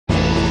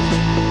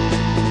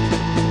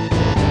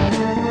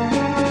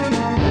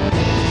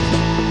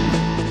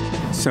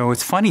So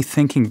it's funny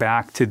thinking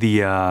back to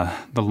the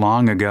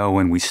long ago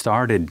when we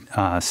started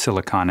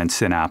Silicon and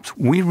Synapse.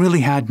 We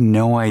really had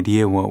no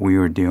idea what we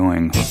were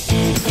doing.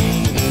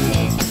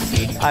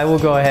 I will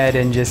go ahead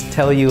and just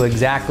tell you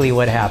exactly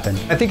what happened.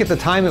 I think at the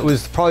time it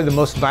was probably the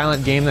most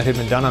violent game that had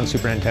been done on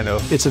Super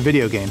Nintendo. It's a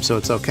video game, so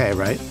it's okay,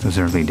 right? Those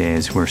early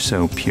days were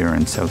so pure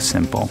and so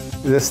simple.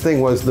 This thing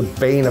was the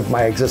bane of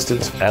my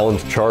existence.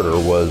 Alan's charter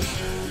was,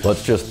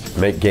 let's just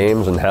make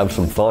games and have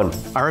some fun.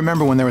 I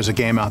remember when there was a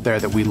game out there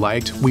that we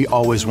liked, we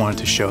always wanted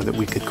to show that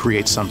we could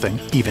create something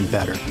even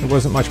better. It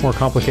wasn't much more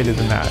complicated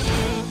than that.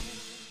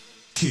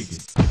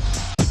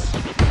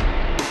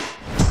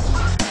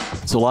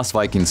 So Lost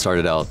Vikings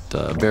started out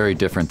very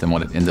different than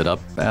what it ended up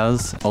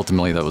as.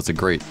 Ultimately, that was a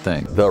great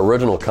thing. The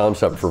original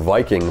concept for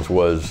Vikings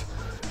was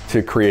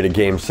to create a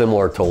game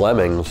similar to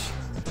Lemmings,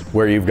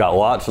 where you've got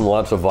lots and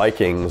lots of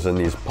Vikings and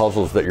these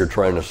puzzles that you're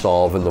trying to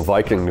solve, and the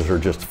Vikings are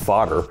just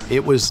fodder.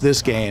 It was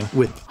this game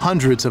with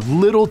hundreds of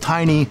little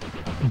tiny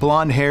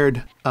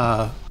blonde-haired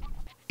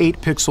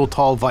 8-pixel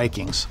tall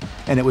Vikings,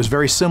 and it was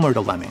very similar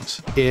to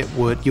Lemmings. You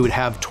would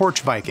have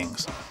torch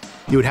Vikings,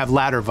 you would have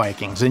ladder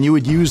Vikings, and you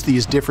would use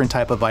these different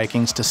type of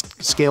Vikings to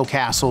scale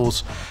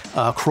castles,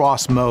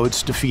 cross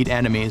modes, defeat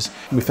enemies.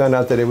 We found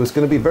out that it was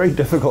going to be very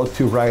difficult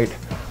to write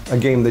a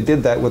game that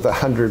did that with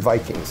 100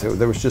 Vikings.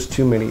 There was just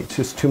too many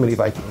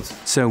Vikings.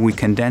 So we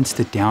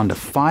condensed it down to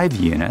 5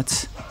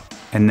 units,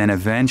 and then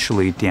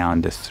eventually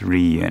down to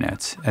 3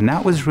 units. And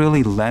that was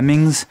really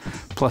Lemmings,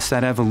 plus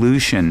that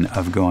evolution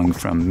of going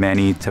from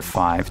many to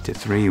 5 to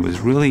 3 was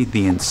really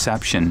the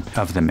inception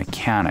of the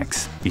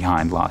mechanics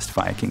behind Lost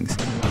Vikings.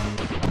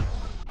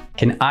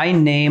 Can I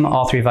name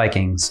all 3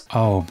 Vikings?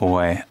 Oh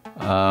boy.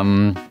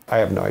 I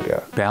have no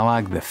idea.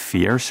 Balog the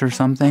Fierce or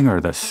something,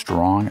 or the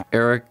Strong?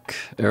 Eric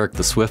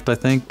the Swift, I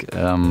think.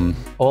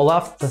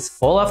 Olaf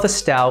the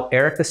Stout,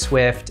 Eric the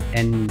Swift,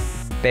 and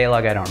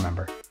Balog I don't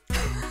remember.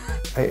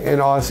 And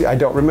honestly, I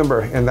don't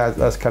remember, and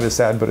that's kind of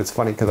sad, but it's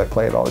funny because I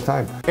play it all the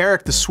time.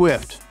 Eric the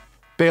Swift,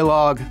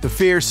 Balog the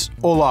Fierce,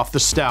 Olaf the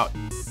Stout.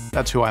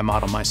 That's who I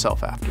model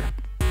myself after.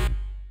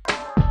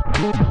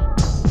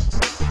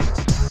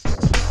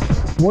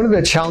 One of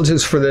the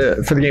challenges for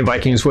the game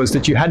Vikings was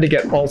that you had to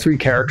get all 3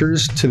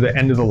 characters to the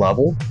end of the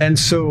level. And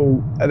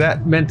so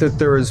that meant that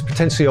there was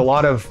potentially a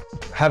lot of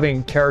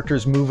having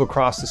characters move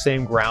across the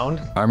same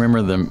ground. I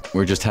remember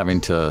we're just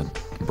having to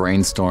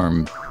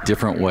brainstorm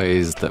different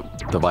ways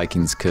that the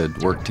Vikings could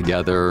work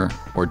together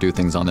or do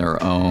things on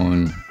their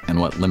own, and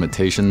what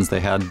limitations they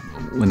had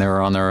when they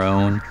were on their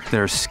own.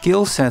 Their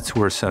skill sets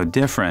were so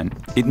different,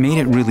 it made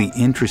it really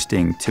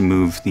interesting to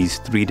move these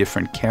 3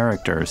 different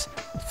characters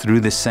through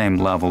the same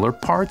level or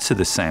parts of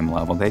the same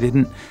level. They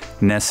didn't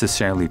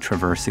necessarily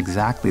traverse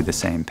exactly the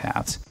same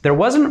paths. There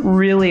wasn't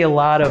really a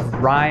lot of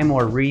rhyme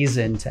or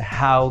reason to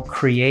how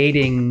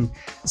creating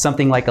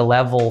something like a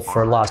level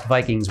for Lost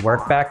Vikings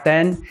worked back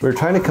then. We were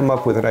trying to come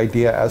up with an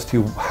idea as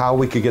to how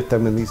we could get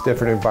them in these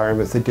different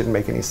environments that didn't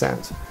make any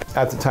sense.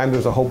 At the time, there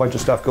was a whole bunch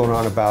of stuff going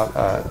on about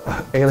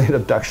alien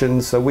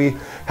abductions, so we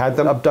had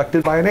them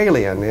abducted by an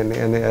alien,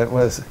 and it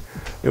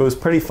was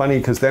pretty funny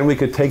because then we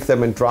could take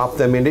them and drop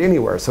them into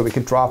anywhere. So we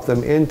could drop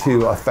them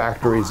into a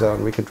factory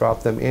zone, we could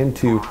drop them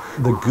into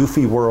the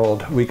Goofy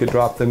world, we could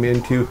drop them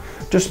into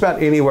just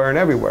about anywhere and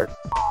everywhere.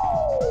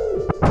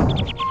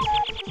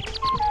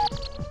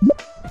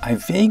 I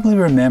vaguely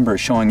remember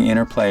showing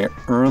Interplay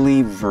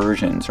early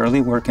versions, early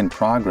work in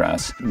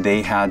progress.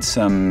 They had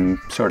some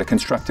sort of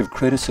constructive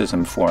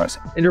criticism for us.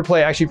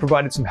 Interplay actually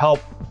provided some help,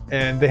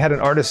 and they had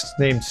an artist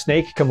named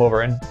Snake come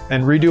over and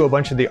redo a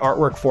bunch of the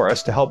artwork for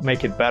us to help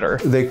make it better.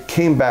 They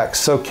came back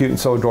so cute and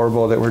so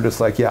adorable that we're just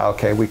like, yeah,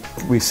 okay,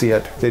 we see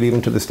it. That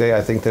even to this day,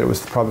 I think that it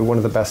was probably one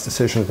of the best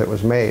decisions that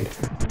was made.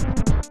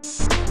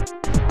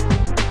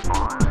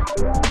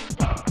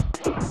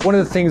 One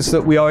of the things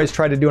that we always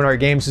try to do in our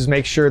games is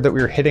make sure that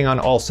we're hitting on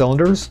all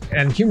cylinders,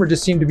 and humor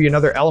just seemed to be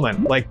another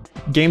element. Like,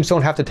 games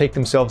don't have to take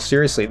themselves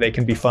seriously, they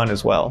can be fun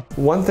as well.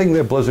 One thing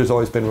that Blizzard's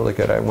always been really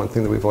good at, and one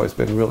thing that we've always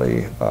been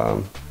really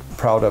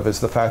proud of, is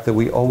the fact that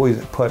we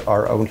always put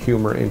our own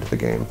humor into the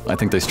game. I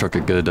think they struck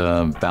a good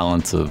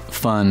balance of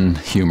fun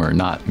humor,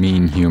 not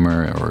mean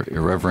humor or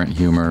irreverent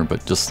humor,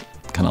 but just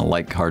kind of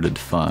lighthearted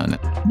fun.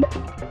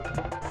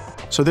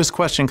 So this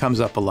question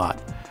comes up a lot.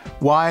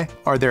 Why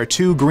are there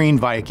 2 green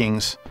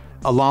Vikings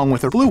along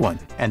with a blue one,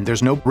 and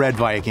there's no red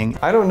Viking?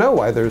 I don't know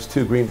why there's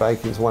 2 green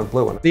Vikings, 1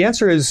 blue one. The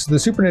answer is the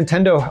Super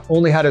Nintendo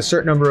only had a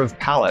certain number of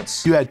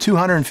palettes. You had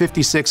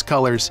 256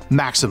 colors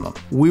maximum.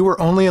 We were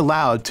only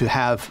allowed to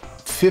have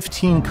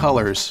 15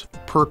 colors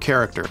per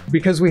character.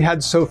 Because we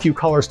had so few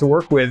colors to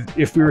work with,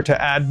 if we were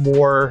to add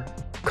more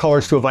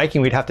colors to a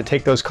Viking, we'd have to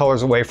take those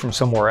colors away from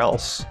somewhere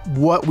else.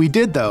 What we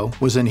did though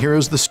was in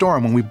Heroes of the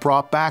Storm, when we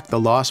brought back the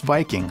Lost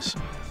Vikings,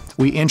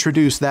 we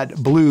introduced that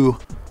blue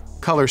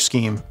color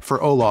scheme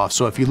for Olaf.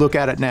 So if you look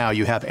at it now,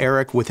 you have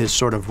Eric with his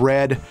sort of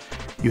red,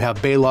 you have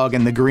Balog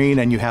in the green,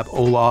 and you have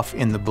Olaf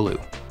in the blue.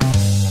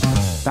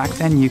 Back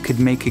then, you could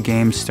make a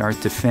game start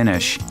to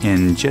finish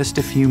in just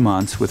a few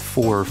months with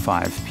 4 or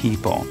 5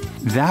 people.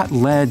 That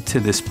led to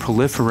this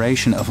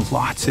proliferation of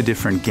lots of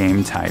different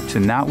game types,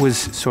 and that was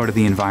sort of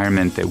the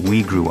environment that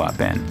we grew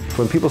up in.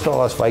 When people saw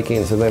Lost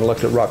Vikings and then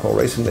looked at Rock 'n' Roll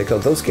Racing, they go,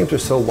 those games are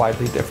so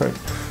widely different.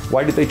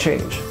 Why did they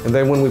change? And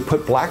then when we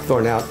put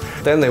Blackthorn out,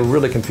 then they were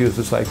really confused.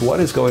 It's like, what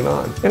is going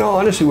on? In all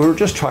honesty, we were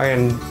just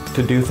trying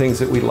to do things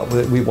that we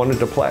wanted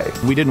to play.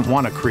 We didn't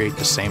want to create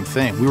the same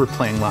thing. We were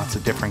playing lots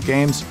of different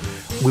games.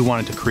 We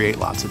wanted to create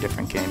lots of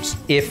different games.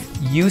 If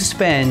you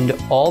spend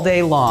all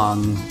day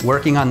long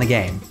working on the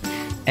game,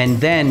 and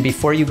then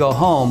before you go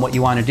home, what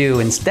you want to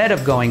do instead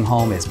of going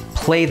home is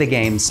play the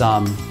game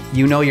some,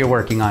 you know you're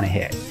working on a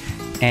hit.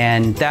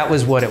 And that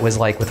was what it was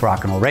like with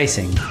Rock 'n' Roll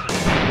Racing.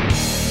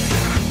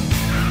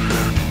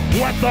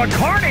 Let the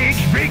carnage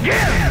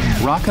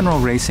begin! Rock 'n' Roll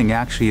Racing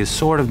actually is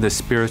sort of the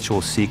spiritual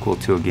sequel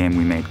to a game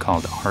we made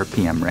called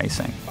RPM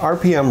Racing.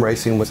 RPM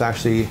Racing was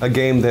actually a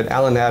game that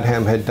Alan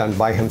Adham had done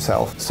by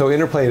himself. So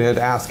Interplay had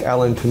asked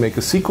Alan to make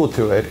a sequel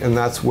to it, and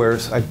that's where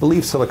I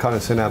believe Silicon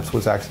and Synapse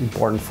was actually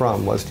born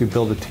from, was to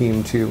build a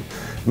team to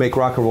make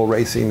Rock 'n' Roll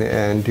Racing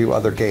and do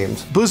other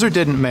games. Blizzard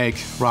didn't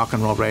make Rock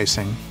 'n' Roll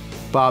Racing.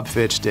 Bob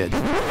Fitch did.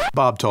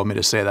 Bob told me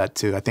to say that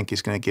too. I think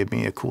he's going to give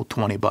me a cool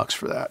 $20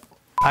 for that.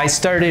 I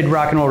started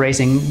Rock 'n' Roll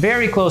Racing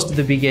very close to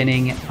the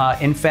beginning.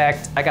 In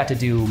fact, I got to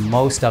do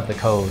most of the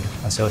code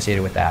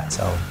associated with that,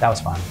 so that was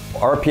fun.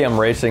 RPM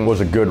Racing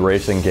was a good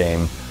racing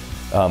game,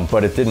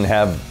 but it didn't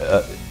have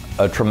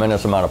a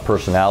tremendous amount of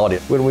personality.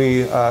 When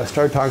we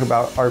started talking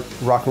about our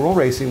Rock 'n' Roll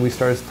Racing, we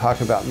started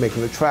talking about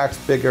making the tracks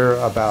bigger,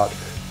 about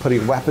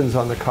putting weapons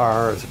on the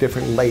cars,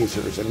 different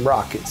lasers and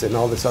rockets and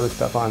all this other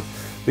stuff on.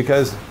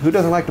 Because who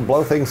doesn't like to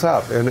blow things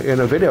up?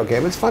 In a video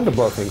game, it's fun to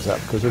blow things up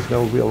because there's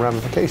no real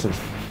ramifications.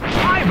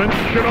 Ivan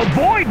should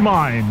avoid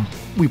mines!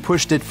 We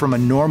pushed it from a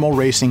normal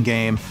racing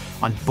game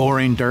on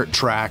boring dirt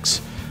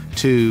tracks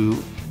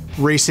to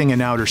racing in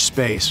outer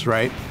space,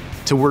 right?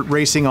 To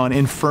racing on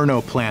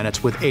inferno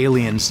planets with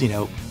aliens, you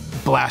know,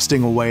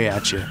 blasting away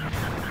at you.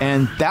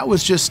 And that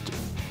was just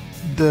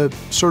the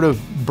sort of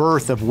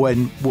birth of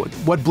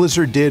what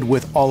Blizzard did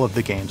with all of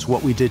the games.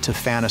 What we did to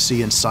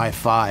fantasy and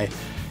sci-fi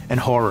and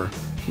horror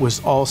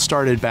was all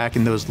started back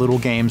in those little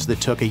games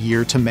that took a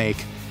year to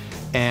make,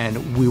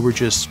 and we were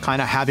just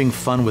kind of having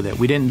fun with it.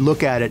 We didn't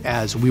look at it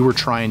as we were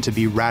trying to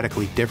be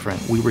radically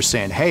different. We were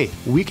saying, hey,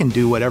 we can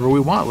do whatever we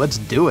want, let's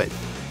do it.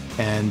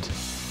 And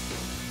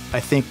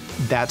I think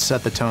that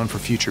set the tone for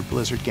future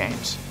Blizzard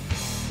games.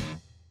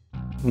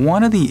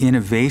 One of the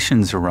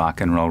innovations of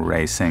Rock 'n' Roll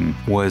Racing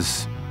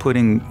was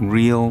putting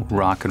real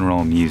rock and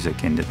roll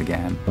music into the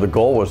game. The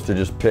goal was to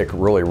just pick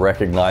really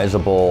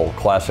recognizable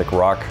classic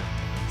rock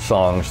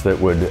songs that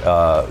would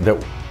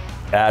that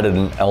added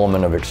an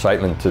element of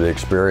excitement to the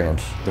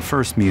experience. The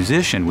first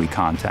musician we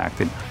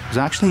contacted was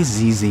actually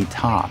ZZ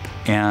Top,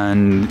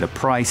 and the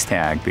price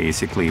tag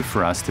basically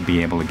for us to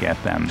be able to get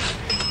them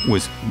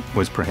was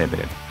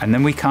prohibitive. And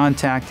then we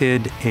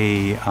contacted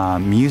a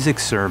music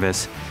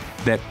service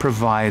that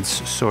provides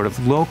sort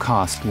of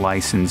low-cost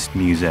licensed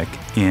music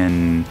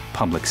in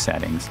public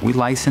settings. We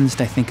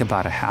licensed, I think,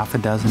 about a half a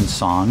dozen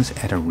songs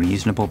at a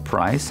reasonable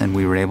price, and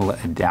we were able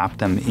to adapt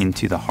them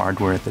into the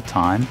hardware at the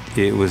time.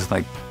 It was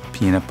like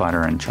peanut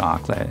butter and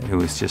chocolate. It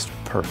was just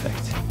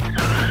perfect.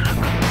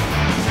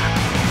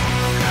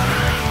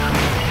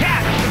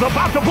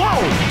 About to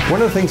blow!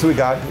 One of the things we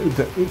got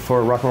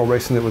for Rock 'n' Roll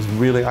Racing that was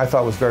really, I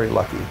thought was very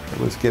lucky,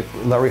 was get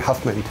Larry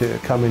Huffman to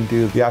come and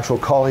do the actual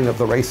calling of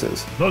the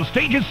races. The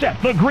stage is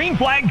set, the green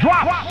flag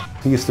drops!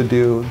 He used to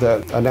do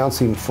the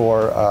announcing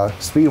for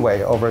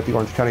Speedway over at the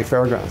Orange County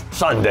Fairgrounds.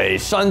 Sunday,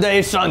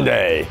 Sunday,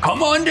 Sunday!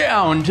 Come on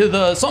down to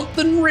the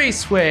something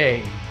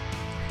raceway.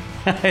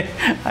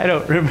 I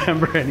don't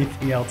remember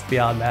anything else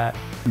beyond that.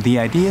 The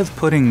idea of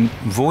putting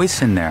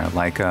voice in there,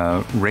 like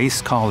a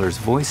race caller's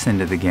voice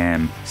into the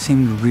game,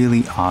 seemed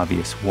really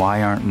obvious.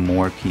 Why aren't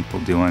more people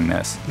doing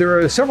this? There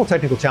are several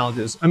technical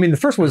challenges. I mean, the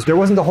first was there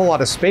wasn't a whole lot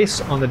of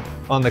space on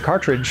the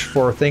cartridge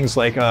for things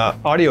like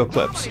audio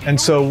clips. And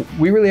so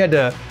we really had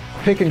to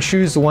pick and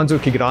choose the ones we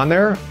could get on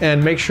there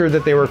and make sure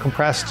that they were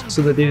compressed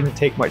so that they didn't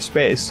take much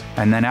space.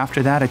 And then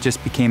after that, it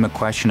just became a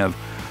question of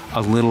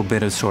a little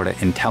bit of sort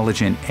of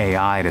intelligent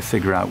AI to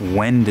figure out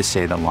when to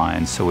say the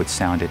lines so it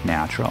sounded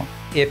natural.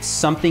 If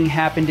something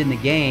happened in the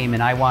game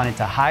and I wanted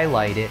to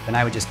highlight it, then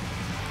I would just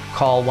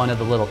call one of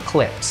the little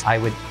clips. I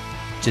would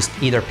just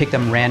either pick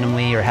them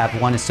randomly or have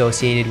one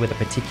associated with a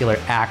particular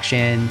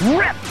action.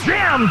 Rip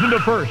jams into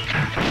first.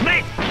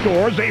 Snake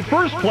scores a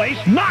first place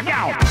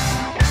knockout.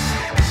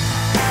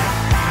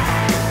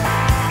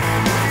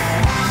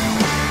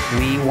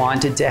 We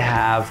wanted to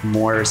have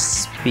more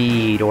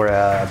speed or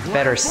a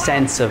better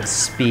sense of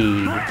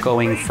speed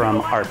going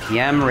from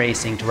RPM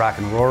racing to Rock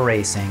 'n' Roll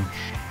Racing.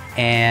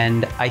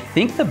 And I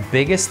think the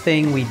biggest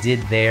thing we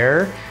did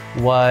there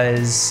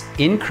was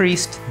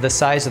increased the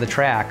size of the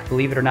track.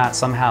 Believe it or not,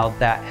 somehow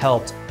that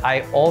helped.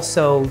 I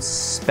also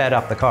sped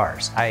up the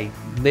cars. I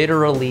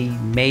literally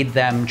made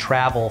them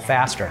travel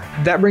faster.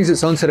 That brings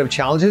its own set of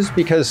challenges,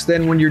 because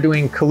then when you're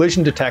doing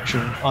collision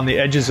detection on the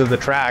edges of the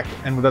track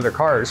and with other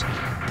cars,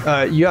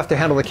 you have to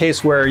handle the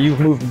case where you've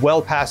moved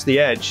well past the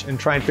edge and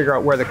try and figure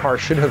out where the car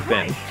should have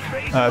been.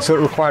 So it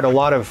required a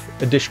lot of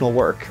additional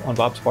work on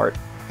Bob's part.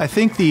 I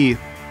think the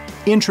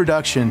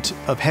introduction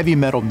of heavy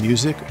metal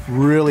music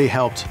really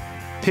helped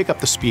pick up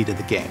the speed of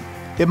the game.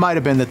 It might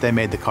have been that they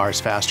made the cars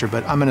faster,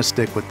 but I'm going to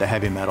stick with the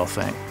heavy metal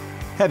thing.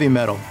 Heavy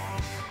metal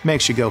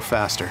makes you go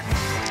faster.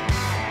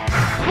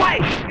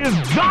 Flash is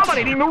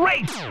dominating the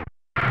race.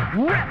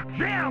 Rip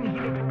jams.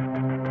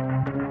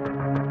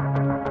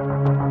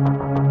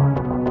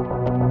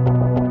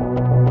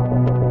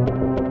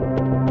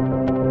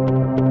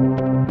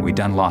 We'd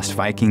done Lost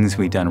Vikings,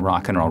 we'd done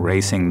Rock and Roll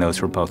Racing.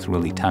 Those were both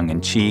really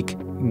tongue-in-cheek.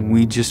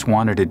 We just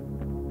wanted to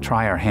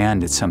try our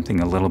hand at something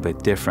a little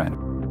bit different.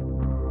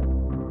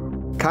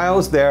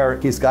 Kyle's there,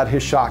 he's got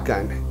his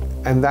shotgun,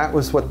 and that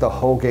was what the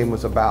whole game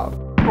was about.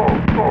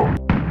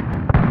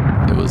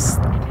 It was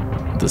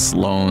this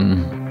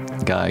lone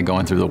guy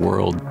going through the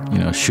world, you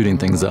know, shooting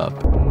things up.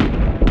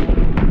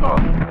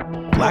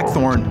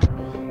 Blackthorn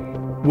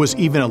was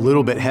even a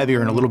little bit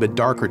heavier and a little bit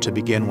darker to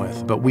begin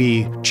with, but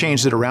we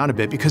changed it around a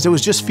bit because it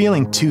was just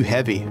feeling too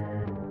heavy.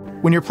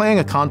 When you're playing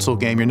a console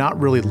game, you're not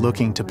really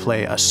looking to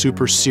play a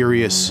super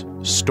serious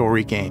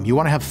story game. You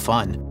want to have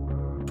fun.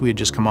 We had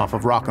just come off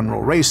of Rock and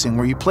Roll Racing,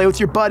 where you play with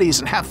your buddies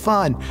and have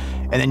fun.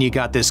 And then you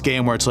got this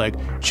game where it's like,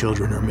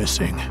 children are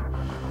missing.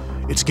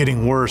 It's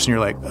getting worse, and you're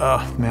like,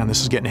 oh man,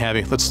 this is getting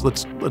heavy. Let's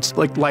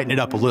like lighten it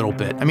up a little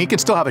bit. I mean, you can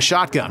still have a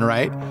shotgun,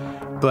 right?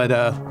 But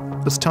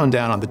let's tone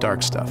down on the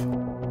dark stuff.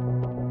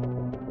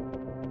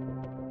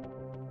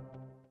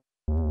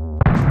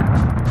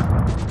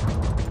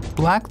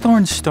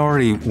 Blackthorn's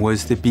story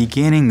was the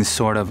beginning,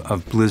 sort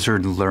of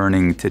Blizzard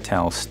learning to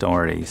tell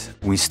stories.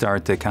 We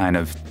start to kind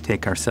of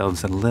take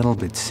ourselves a little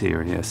bit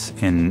serious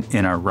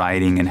in our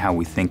writing and how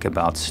we think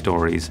about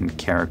stories and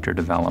character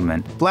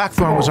development.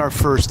 Blackthorn was our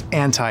first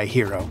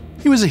anti-hero.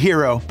 He was a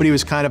hero, but he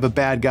was kind of a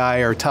bad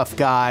guy or a tough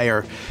guy,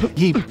 or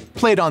he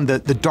played on the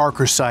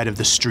darker side of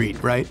the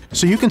street, right?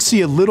 So you can see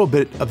a little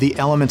bit of the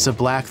elements of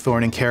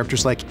Blackthorn in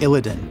characters like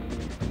Illidan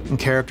and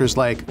characters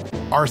like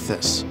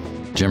Arthas.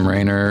 Jim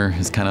Raynor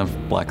is kind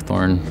of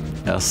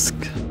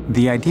Blackthorn-esque.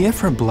 The idea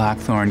for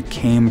Blackthorn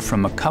came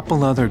from a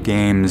couple other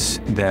games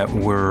that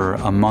were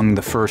among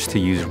the first to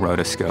use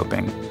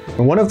rotoscoping.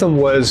 One of them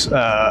was,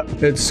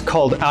 it's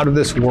called Out of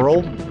This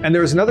World, and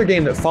there was another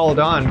game that followed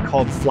on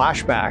called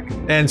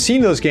Flashback. And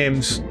seeing those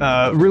games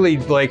really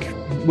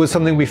was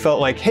something we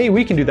felt like, hey,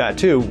 we can do that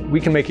too.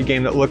 We can make a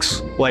game that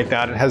looks like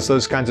that and has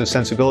those kinds of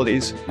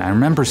sensibilities. I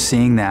remember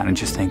seeing that and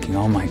just thinking,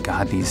 oh my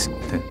God,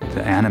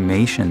 the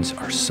animations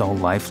are so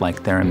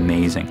lifelike, they're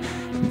amazing.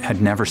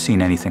 Had never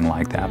seen anything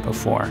like that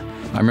before.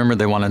 I remember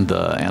they wanted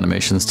the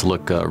animations to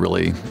look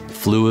really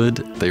fluid.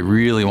 They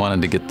really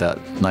wanted to get that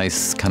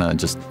nice kind of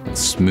just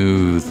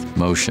smooth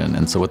motion.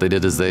 And so what they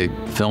did is they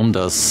filmed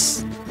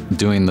us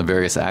doing the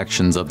various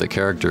actions of the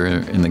character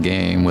in the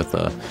game with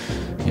a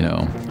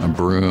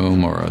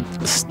broom or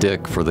a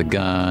stick for the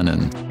gun.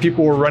 And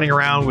people were running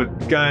around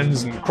with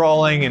guns and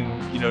crawling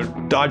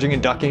and dodging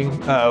and ducking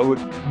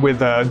with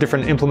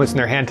different implements in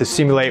their hand to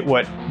simulate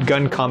what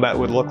gun combat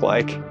would look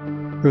like.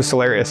 It was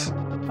hilarious.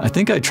 I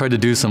think I tried to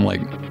do some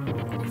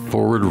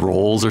forward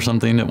rolls or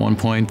something at one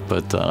point,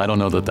 but I don't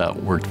know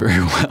that worked very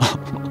well.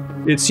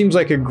 It seems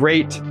like a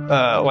great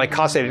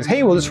cost savings.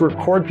 Hey, we'll just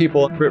record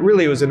people. But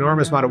really, it was an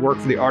enormous amount of work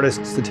for the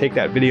artists to take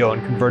that video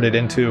and convert it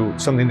into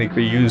something that could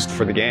be used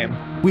for the game.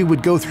 We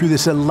would go through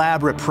this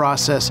elaborate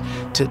process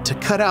to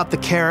cut out the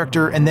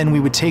character, and then we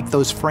would take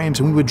those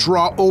frames and we would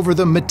draw over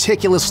them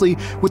meticulously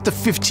with the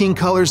 15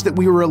 colors that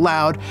we were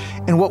allowed.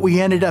 And what we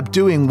ended up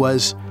doing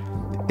was,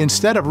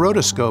 instead of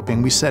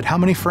rotoscoping, we said, how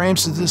many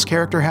frames does this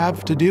character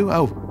have to do?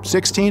 Oh,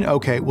 16?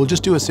 Okay, we'll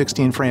just do a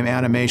 16-frame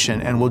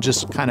animation, and we'll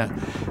just kind of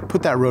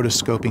put that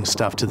rotoscoping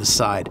stuff to the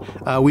side.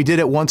 We did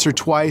it once or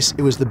twice.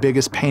 It was the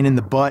biggest pain in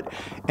the butt,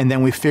 and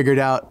then we figured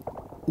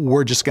out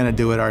we're just going to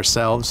do it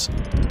ourselves.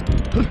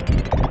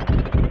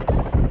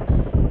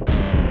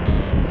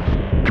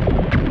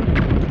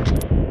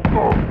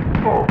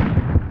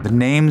 The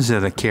names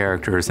of the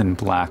characters in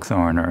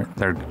Blackthorn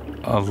they're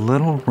a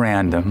little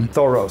random.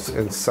 Thoros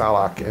and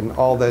Salak and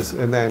all this,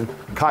 and then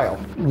Kyle.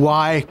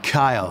 Why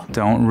Kyle?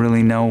 Don't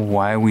really know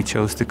why we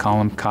chose to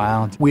call him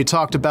Kyle. We had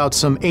talked about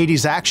some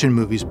 80s action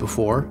movies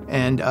before,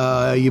 and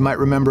you might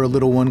remember a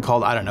little one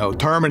called, I don't know,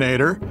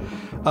 Terminator.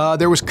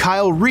 There was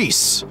Kyle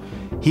Reese.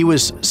 He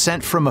was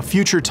sent from a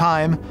future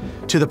time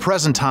to the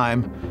present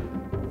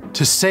time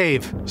to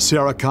save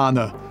Sarah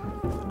Connor.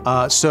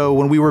 So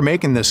when we were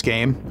making this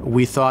game,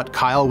 we thought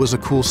Kyle was a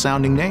cool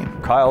sounding name.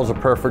 Kyle's a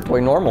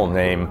perfectly normal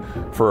name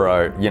for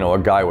a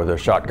guy with a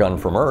shotgun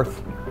from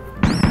Earth.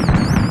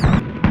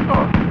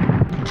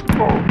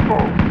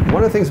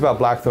 One of the things about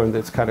Blackthorn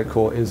that's kind of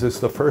cool is it's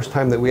the first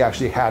time that we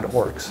actually had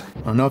orcs.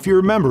 I don't know if you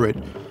remember it,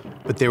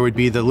 but there would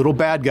be the little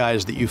bad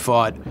guys that you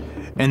fought,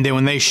 and then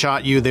when they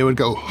shot you, they would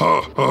go,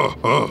 huh, huh,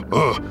 huh,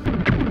 huh.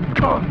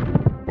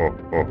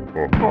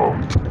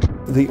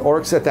 The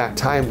orcs at that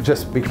time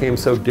just became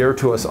so dear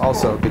to us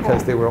also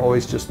because they were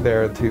always just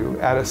there to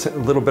add a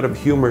little bit of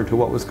humor to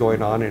what was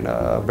going on in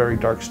a very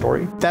dark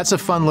story. That's a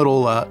fun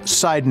little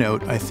side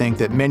note, I think,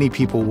 that many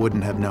people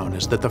wouldn't have known,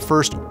 is that the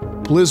first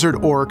Blizzard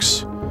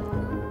orcs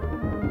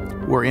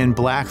were in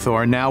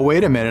Blackthorn. Now,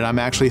 wait a minute, I'm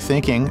actually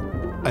thinking,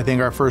 I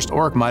think our first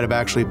orc might have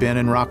actually been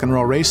in Rock and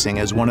Roll Racing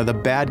as one of the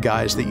bad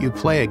guys that you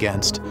play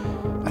against.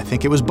 I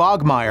think it was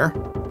Bogmire.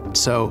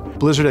 So,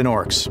 Blizzard and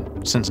orcs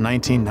since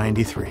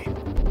 1993.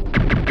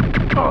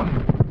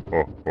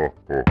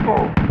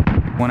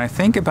 When I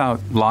think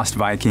about Lost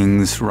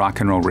Vikings,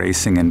 Rock and Roll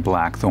Racing, and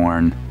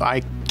Blackthorn,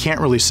 I can't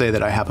really say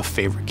that I have a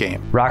favorite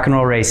game. Rock and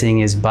Roll Racing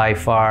is by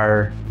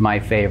far my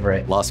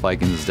favorite. Lost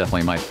Vikings is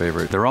definitely my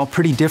favorite. they're all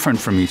pretty different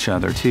from each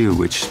other too,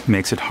 which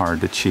makes it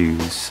hard to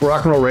choose.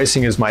 Rock and Roll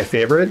Racing is my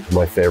favorite.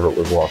 My favorite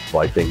was Lost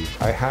Vikings.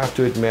 I have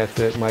to admit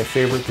that my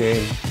favorite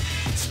game,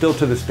 still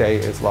to this day,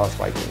 is Lost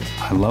Vikings.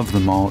 I love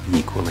them all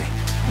equally.